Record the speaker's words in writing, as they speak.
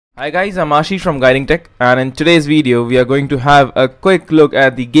Hi guys, I'm Ashish from Guiding Tech, and in today's video we are going to have a quick look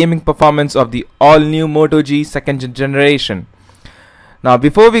at the gaming performance of the all-new Moto G second generation. Now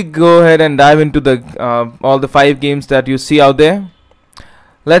before we go ahead and dive into the all the 5 games that you see out there,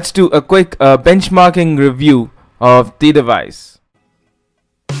 let's do a quick benchmarking review of the device.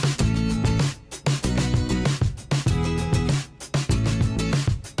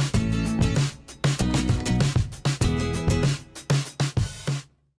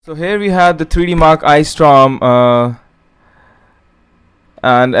 So here we have the 3D Mark iStorm,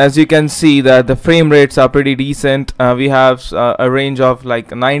 and as you can see that the frame rates are pretty decent. We have a range of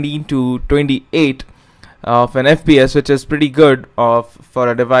like 19 to 28 of an FPS, which is pretty good for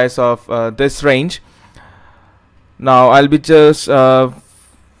a device of this range. Now I'll be just go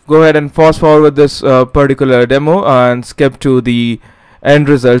ahead and fast forward this particular demo and skip to the end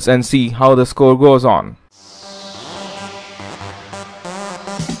results and see how the score goes on.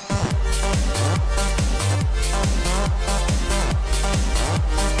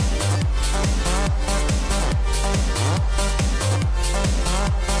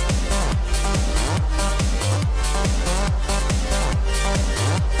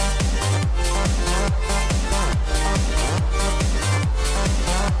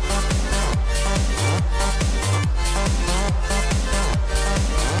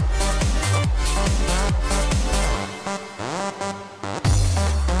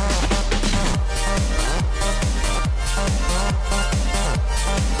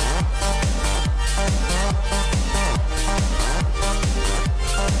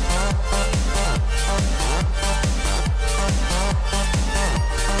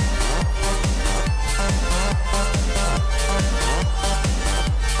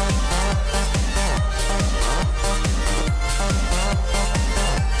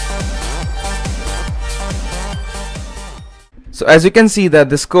 So as you can see that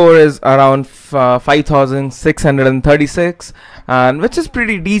the score is around 5636, and which is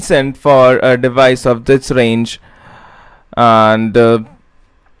pretty decent for a device of this range, and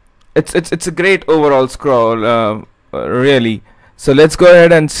it's a great overall score, really. So let's go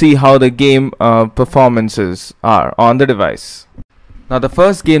ahead and see how the game performances are on the device. Now the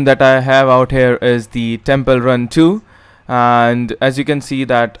first game that I have out here is the Temple Run 2. And as you can see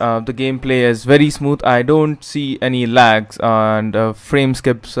that the gameplay is very smooth. I don't see any lags and frame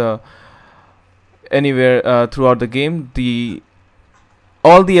skips anywhere throughout the game.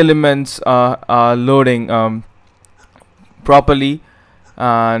 All the elements are loading properly,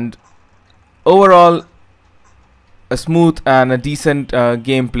 and overall a smooth and a decent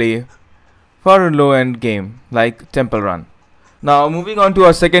gameplay for a low-end game like Temple Run. Now moving on to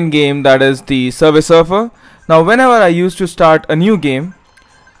our second game, that is the Survey Surfer. Now whenever I used to start a new game,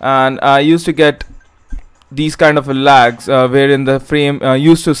 and I used to get these kind of lags wherein the frame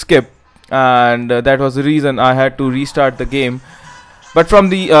used to skip, and that was the reason I had to restart the game. But from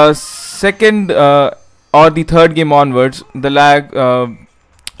the second or the third game onwards, the lag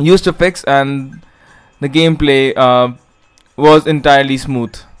used to fix and the gameplay was entirely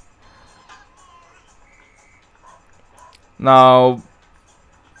smooth. Now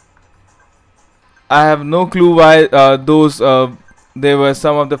I have no clue why there were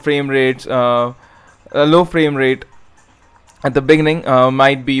some of the frame rates, a low frame rate at the beginning.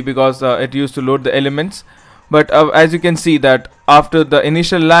 Might be because it used to load the elements, but as you can see that after the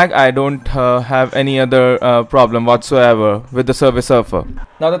initial lag, I don't have any other problem whatsoever with the Survey Surfer.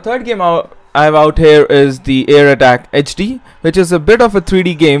 Now the third game I have out here is the Air Attack HD, which is a bit of a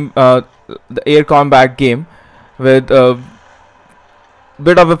 3D game, the air combat game with a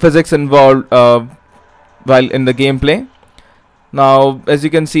bit of a physics involved while in the gameplay. Now as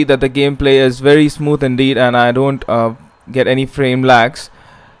you can see that the gameplay is very smooth indeed, and I don't get any frame lags.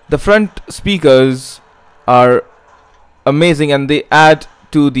 The front speakers are amazing and they add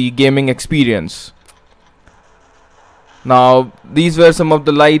to the gaming experience. Now these were some of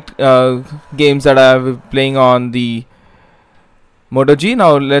the light games that I have playing on the Moto G.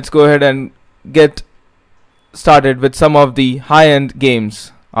 Now let's go ahead and get started with some of the high-end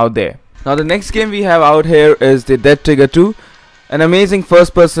games out there. Now the next game we have out here is the Dead Trigger 2, an amazing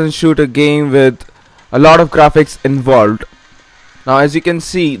first-person shooter game with a lot of graphics involved. Now as you can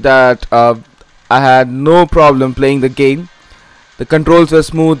see that I had no problem playing the game. The controls were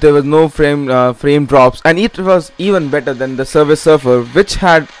smooth, there was no frame drops, and it was even better than the Survey Surfer, which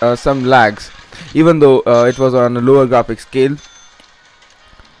had some lags, even though it was on a lower graphic scale.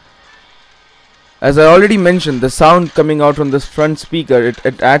 As I already mentioned, the sound coming out from this front speaker,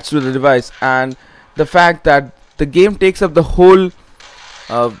 it adds to the device, and the fact that the game takes up the whole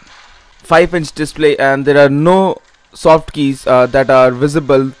 5-inch display and there are no soft keys that are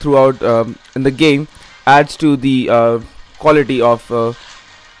visible throughout in the game adds to the quality of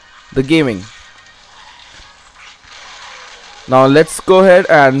the gaming. Now let's go ahead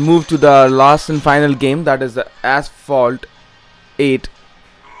and move to the last and final game, that is the Asphalt 8.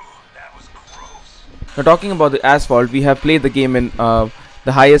 Now talking about the Asphalt, we have played the game in the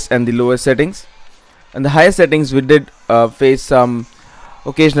highest and the lowest settings. In the highest settings we did face some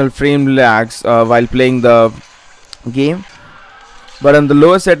occasional frame lags while playing the game, but in the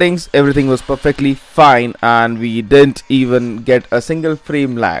lower settings everything was perfectly fine and we didn't even get a single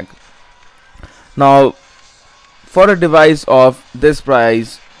frame lag. Now for a device of this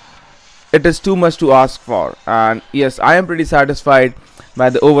price, it is too much to ask for, and yes, I am pretty satisfied by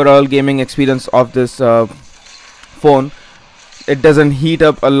the overall gaming experience of this phone. It doesn't heat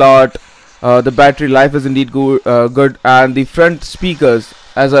up a lot, the battery life is indeed good, and the front speakers,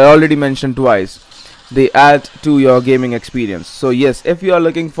 as I already mentioned twice, they add to your gaming experience. So yes, if you are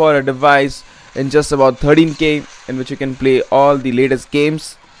looking for a device in just about 13K in which you can play all the latest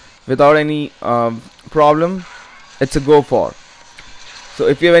games without any problem, it's a go for. So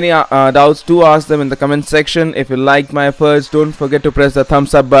if you have any doubts, do ask them in the comment section. If you liked my efforts, don't forget to press the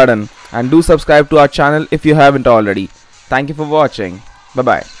thumbs up button and do subscribe to our channel if you haven't already. Thank you for watching. Bye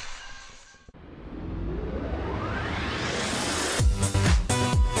bye.